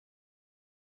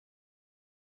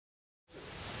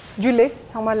July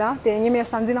samala te ngi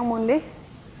Miss.Stanzin ang monle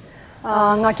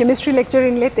nga chemistry lecture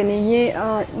in le tene ye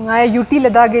nga UT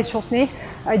Ladakh ge sosne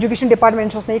education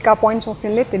department sosne ka point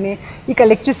sosne le tene ika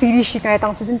lecture series shikaya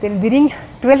tang chisin ten during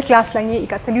 12th class lange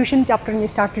ika solution chapter ni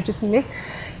start to chisin le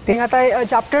tenga ta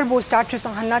chapter bo start to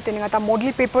sang hanla tenga ta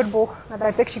model paper bo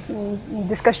ngata tek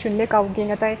discussion le ka ge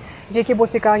ngata jk bo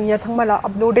se ka ya thangmala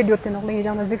uploaded yote no le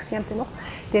jang physics nyam teno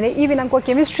tene even ang ko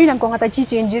chemistry nang ko ngata chi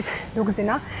changes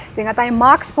dugzina tenga ta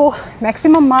marks po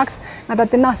maximum marks ngata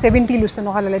tena 70 lusta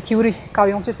no hala theory ka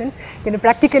yong chisin tene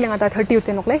practical ngata 30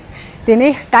 yote no le tene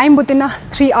time bo tena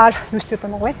 3 hour lusta to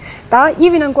no le ta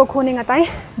even ang ko khone ngata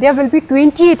there will be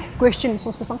 28 questions so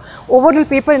sang overall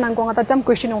paper nang ko ngata jam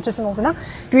question yong chisin no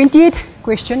 28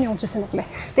 question yong chisin no le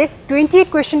te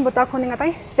 28 question bota khone ngata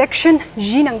section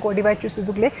G nang ko divide chus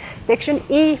dugle section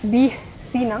A B C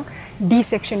nang D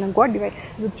section nang ko divide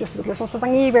just dugle so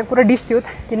sang e pura dispute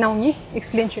tinaungi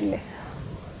explain chunle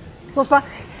so pa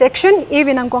section A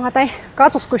binang ko ngatai ka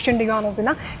chos question digano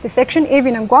zina the section A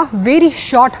binang ko very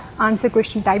short answer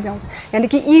question type yong yani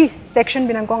ki e section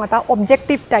binang ko ngata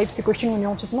objective type se question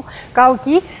yong chismo ka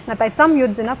ki ngatai cham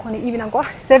yod zina khone e binang ko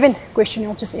 7 question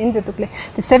yong chis in jetukle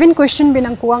the 7 question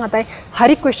binang ko ngatai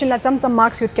hari question la cham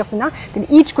marks yod kyasna then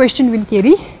each question will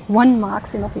carry 1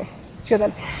 marks inokle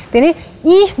shodal then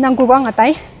e nang ko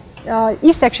ngatai e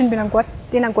section binang ko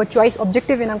tinang ko choice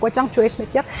objective binang ko chang choice me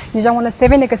kya ni jang wala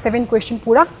 7 ek 7 question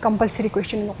pura compulsory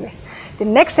question nokle the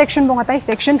next section bo ngatai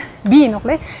section B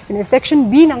nokle then section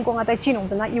B nang ko ngatai chi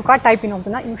nokna you ka type in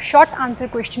nokna you short answer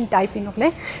question type in nokle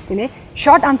then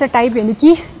short answer type yani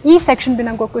ki e section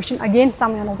binang ko question again sam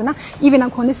ya nokna even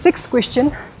ang khone 6 question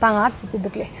tanga chipi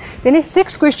dukle then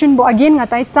 6 question bo again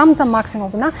ngatai cham marks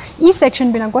nokna e section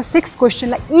binang ko 6 question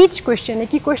la each question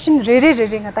ki question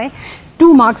re ngatai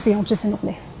 2 marks yong chese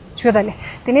nokle chudale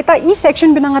tene ta e section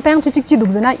binang atang chichik chi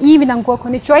dugzana e binang ko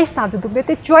khone choice ta dugle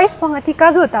te choice pangati ka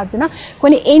jo ta jana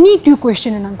khone any 2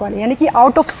 question nang ko yani ki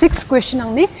out of 6 question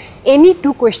ang ne any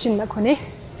 2 question na khone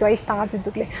choice ta ji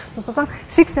dugle so pasang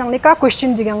 6 ang ne ka question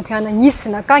jigang khana nis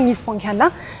na ka nis pong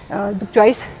khana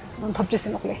choice thop chese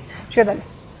nokle chudale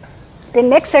the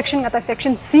next section ngata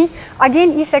section C again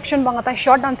e section bangata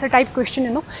short answer type question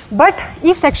no but e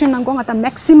section nang ko ngata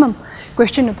maximum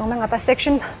question no tong ngata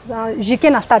section GK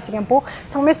na start chigam po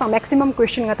sangme sang maximum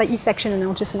question ngata e section na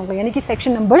chis no yani ki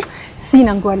section number C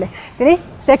nang ko le tene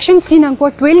section C nang ko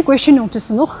 12 question no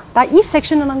chis no ta e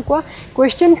section nang ko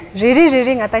question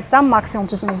re ngata cham marks no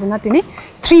chis no zina tene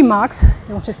 3 marks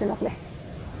no chis no le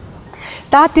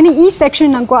ta tini e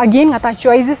section nang ko again ngata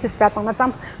choices is patang na tam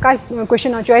ka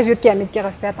question na choice yut kya mit kya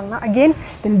patang na again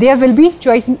then there will be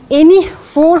choice in any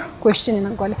 4 question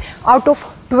nang ko out of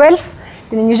 12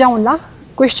 then ni jaun la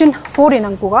question 4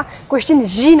 nang ko ga question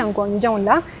G nang ko ni jaun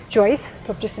la choice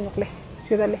thop chis nokle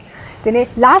chudale then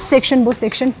last section bo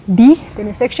section D then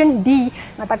section D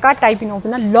ngata ka type in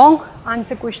ozna long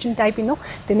answer question type in no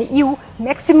then you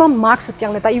maximum marks ut kya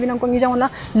leta even ko ni jaun la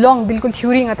long bilkul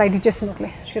theory ngata diches nokle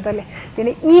chudale then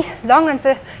e long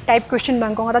answer type question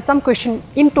bang ko ngata cham question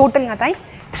in total ngata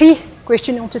 3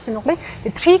 question yong chis nokle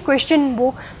the 3 question bo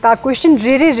ta question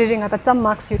re ngata cham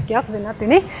marks yut kya dena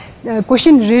tene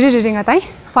question re ngata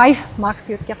 5 marks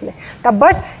yut kya le ta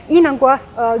but in ang ko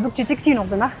duk chichik chi nok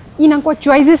dena in ang ko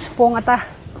choices po ngata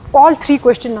all 3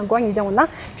 question nang ko ngi jang na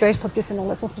choice thop chis nong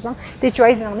so pusang te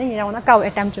choice nang ni jang na ka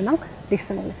attempt nang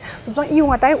diksen nong so i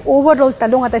ngata overall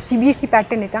talong ngata CBSE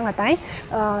pattern eta ngata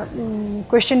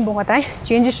question bo ngata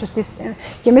changes to this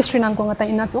chemistry nang ko ngata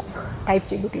ina chok type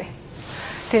che dukle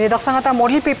tene daksa ngata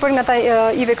model paper ngata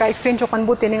ive ka explain chokan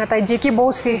bo tene ngata JK bo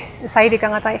se side ka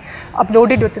ngata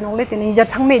uploaded yote nole tene ja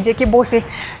thangme JK bo se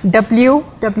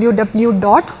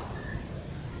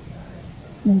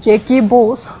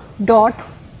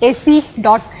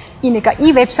www.jkbose.ac.in का ई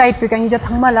website पे कहीं जा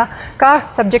थंगमाला का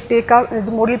subject का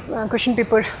model question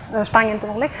paper स्टांग तो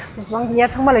नले वंग या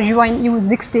थंगमाला join you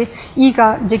 6 ते ई का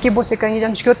जेके बो से कहीं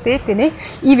जन स्क्योते तेने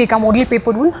ई वे का मॉडल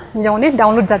पेपर उन निजाउने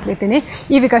डाउनलोड जात लेते ने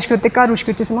ई वे का स्क्योते का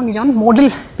रुस्क्योते समंग निजान मॉडल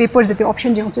पेपर जते ऑप्शन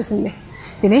जे होचे सनले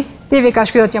तेने ते वे का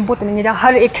स्क्योते चंपो तेने निजा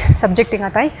हर एक सब्जेक्ट का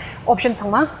ताई ऑप्शन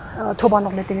संगमा थोबा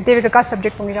नले तेने ते वे का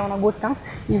सब्जेक्ट को निजाना गोस्तांग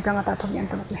ई का ngata थोबियान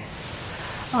तो नले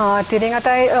तेरे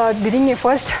ngata diring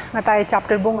first ngata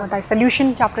chapter bo ngata solution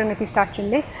chapter ngati start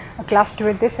chunle class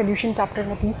 12 te solution chapter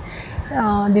ngati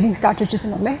diring start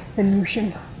chusnole solution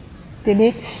tene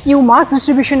you marks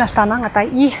distribution astana ngata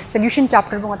e solution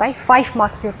chapter bo ngata 5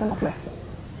 marks yoto nokle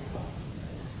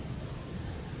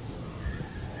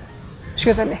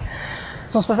shudale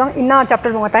so spasang inna chapter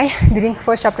bo ngata diring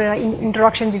first chapter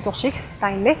introduction ji joshik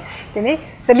time le tene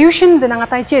solution jana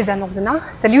ngata che janok jana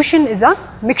solution is a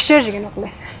mixture ji nokle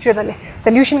Shudale.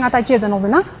 Solution ngata che zano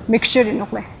zena mixture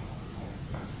inokle.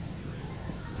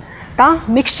 Ta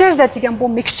mixture za chikampo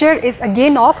mixture is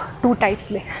again of two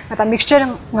types le. Ngata mixture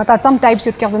ngata some types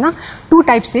yut kya zena two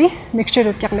types se mixture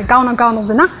yut kya le. Gauna gauna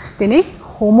zena tene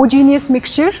homogeneous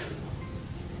mixture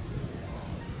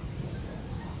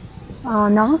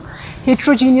now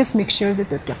heterogeneous mixtures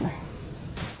yut kya le.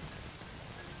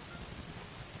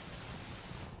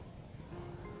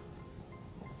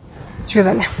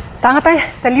 Shudale. Tangatai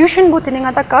solution bo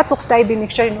tinengata ka chok style bi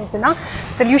mixture inozena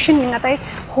solution ningatai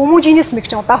homogeneous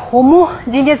mixture ta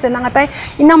homogeneous zenangatai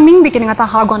ina ming bi kinengata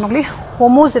ha gonogli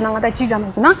homo zenangatai chi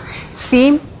zanozena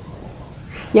same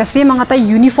ya same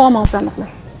angatai uniform ansanogli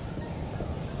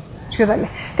Shudale.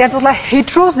 Te chokla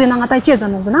hetero zenangatai chi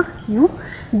zanozena you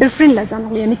different la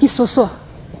zanogli yani ki so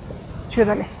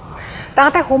Shudale.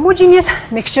 Tangatai homogeneous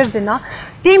mixture zena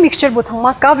T mixture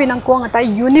bothangma ka binang ko ngatai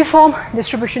uniform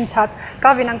distribution chat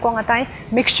ka binang ko ngatai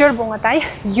mixture bo ngatai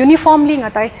uniformly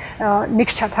ngatai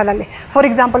mix chat halale for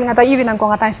example ngatai I binang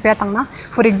ko ngatai spare tangna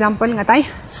for example ngatai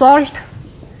salt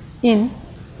in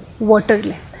water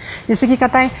le जैसे कि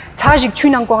कहता है छाजिक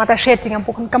छुनंग को ngatai shade jingam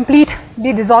pokon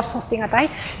completely dissolve something ngatai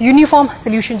uniform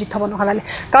solution jik thabon halale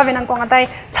ka binang ko ngatai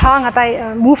cha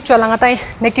ngatai move chola ngatai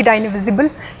naked eye visible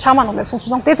chama no le so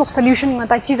te solution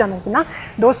ngatai chi janos na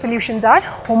those solutions are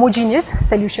homogeneous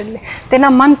solution le tena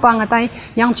man pa ngatai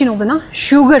yang chi no na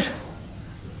sugar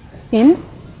in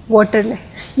water le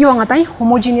yo ngatai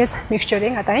homogeneous mixture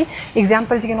ngatai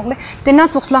example jik no le tena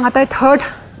choksla ngatai third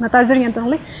ngatai zer yang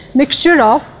le mixture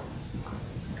of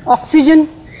oxygen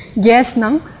gas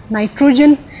nang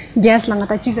nitrogen gas lang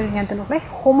ata chi yang tanok le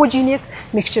homogeneous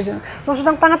mixture so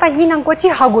sang tangata hi nang ko chi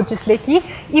hago chisle ki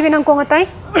even ang ko ngatai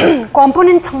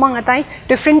components mang ngatai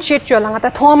differentiate chola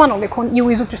ngata thoma no le khon you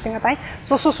isu chusting ngatai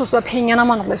so phenya na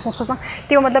man le so sang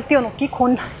teo matlab teo no ki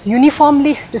khon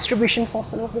uniformly distribution so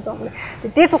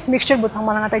le te so mixture bo sang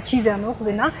mang ngatai chi no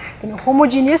zena ten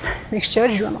homogeneous mixture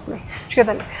ju no le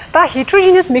chedal ta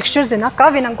heterogeneous mixture zena ka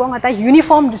venang ko ngatai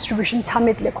uniform distribution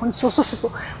chamit le khon so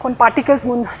khon particles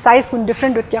mun size kun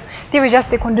different dot kya te वजह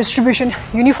से kon distribution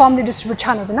uniformly distribute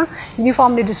chana zena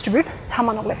uniformly distribute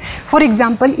chama no le for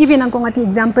example even ang ko ngati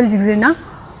example jigzena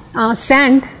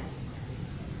sand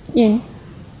in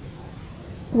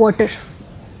water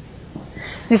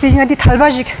जैसे ngati thalba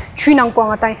jik chuinang ko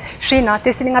ngatai shena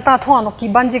testing ngata thoano ki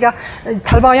banjiga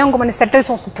thalba yang ko mane settle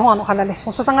songs thoano halale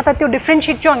songs ngata teo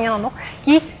differentiate chong yang no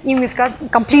ki image ka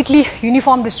completely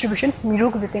uniform distribution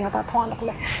miruk jete ngata thoano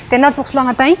le tena choksla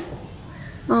ngatai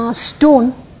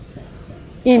stone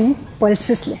in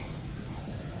pulses le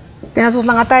tena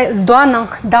choksla ngatai doanang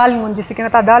dal ngun jese ki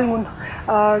ngata dal ngun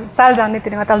sal jane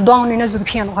tena ngata doang ni na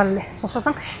zugphian halale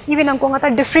songs even ang ko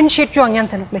ngata differentiate chong yang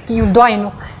tan le ki ul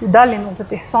doino dal no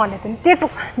zete so ane te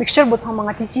choks mixture bo thang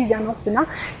mangati chi jano tena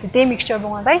te mixture bo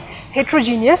ngatai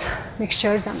heterogeneous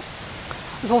mixture jam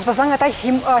so ngata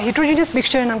heterogeneous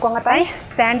mixture nang ko ngatai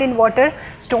sand in water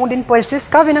stone in pulses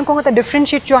ka vinang ko ngata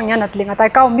differentiate chong yan atling ngatai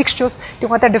ka mix chos ti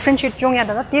ngata differentiate chong yan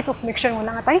da te choks mixture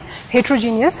ngona ngatai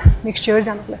heterogeneous mixture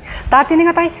jam le ta tini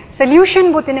ngatai solution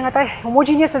bo tini ngatai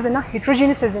homogeneous as na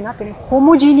heterogeneous as na tini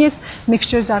homogeneous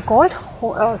mixtures are called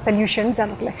solutions jam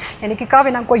le yani ki ka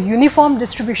vinang ko uniform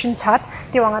distribution chat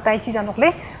ti ngatai chi jam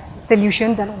le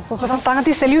solutions and so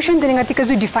tangati solution teni ngati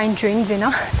kazu define train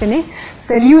zena teni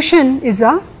solution is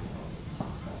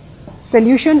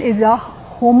a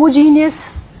homogeneous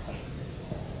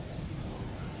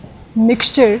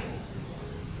mixture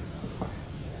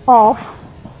of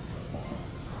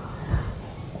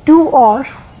two or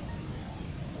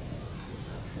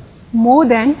more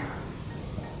than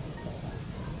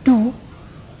two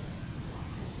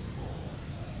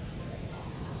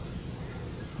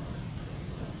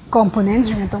components.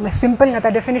 Remember, simple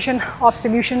ngata definition of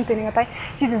solution teni ngata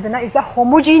cheez is a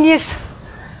homogeneous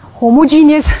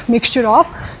mixture of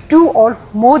two or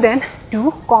more than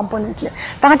two components.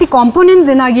 Tangati components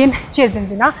in again cheez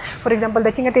na for example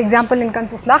the chingate example in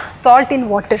kansusla salt in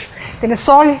water then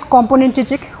salt component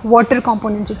chick water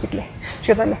component chick le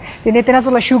shudale then tena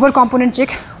sola sugar component chick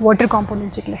water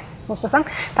component chick le so pasang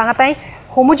tangatai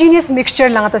homogeneous mixture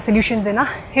langata solution zena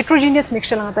heterogeneous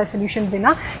mixture langata solution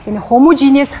zena in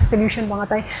homogeneous solution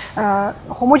bangatai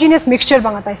homogeneous mixture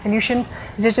bangatai solution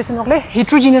zerche senogle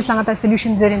heterogeneous langata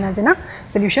solution zerena zena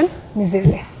solution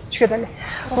mizerle shkedale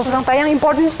so sang tayang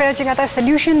importance pera chingata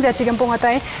solution ja chigam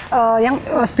pongatai yang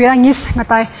spera ngis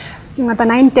ngatai ngata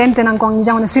 9 10 tenang kong ni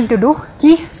jang na sil to do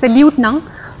ki solute nang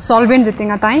solvent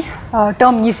jetinga tai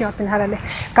term ngis yo pin harale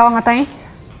ka ngatai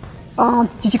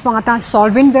chichik pangata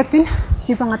solvent jetpin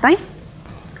chichik pangatai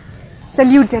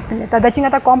solute jetne ta dachinga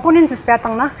ta components is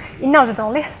patang na inna je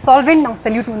tong le solvent nang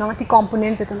solute mu nang ti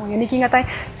components je tong yani kinga ta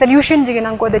solution je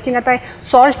nang ko dachinga ta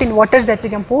salt in water je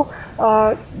chigam po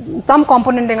some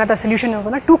component denga ta solution ho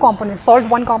na two components salt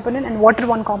one component and water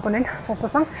one component so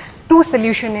pasang two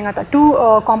solution denga ta two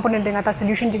component denga ta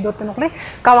solution jig dot nokle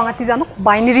kawanga ti janok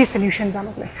binary solution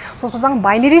janokle so pasang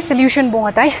binary solution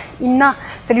bonga tai inna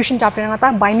solution chapter nga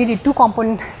ta binary two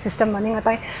component system mani nga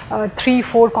tai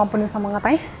 3-4 components amanga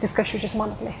tai discuss just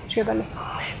manokle chegale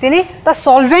tene ta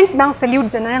solvent nang solute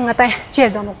jana nga tai che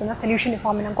janok na solution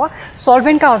form nang ko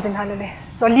solvent ka wazin halale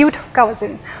solute ka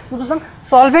wazin so pasang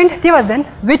solvent ti wazin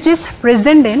which is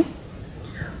present in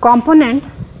component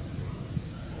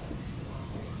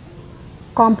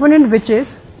which is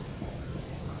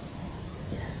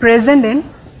present in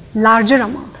larger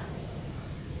amount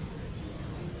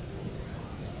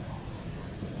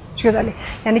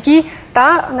यानी कि ता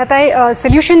ngata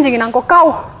solution jing nang ko kaw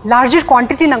larger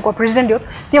quantity nang ko present yo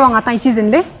te wa ngata chis in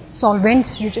le solvent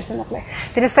uses na apply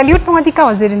tene solute pong ati ka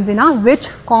wazirin jina which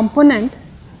component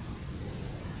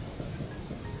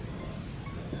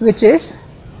which is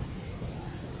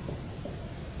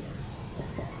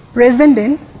present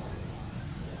in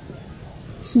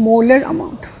smaller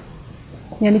amount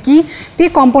यानी कि ते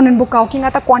component bu kaw ki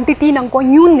ngata quantity nang ko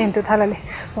nyun nen to thalale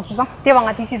so so te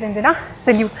wanga ti chizen dena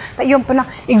solute ta yom pana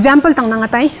example tang nang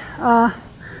atai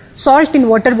salt in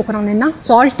water bu krang na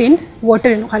salt in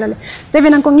water no khalale te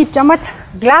benang ko ngi chamach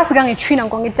glass gang e chin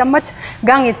ko ngi chamach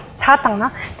gang e cha tang na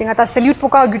tinga ta solute bu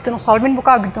ka gitno solvent bu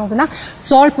ka gitno jana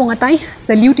salt bu ngatai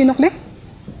solute inokle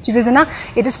chivezena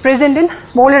it is present in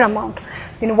smaller amount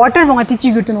in water bu ngati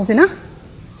chi gitno jana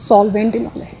solvent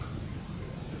inokle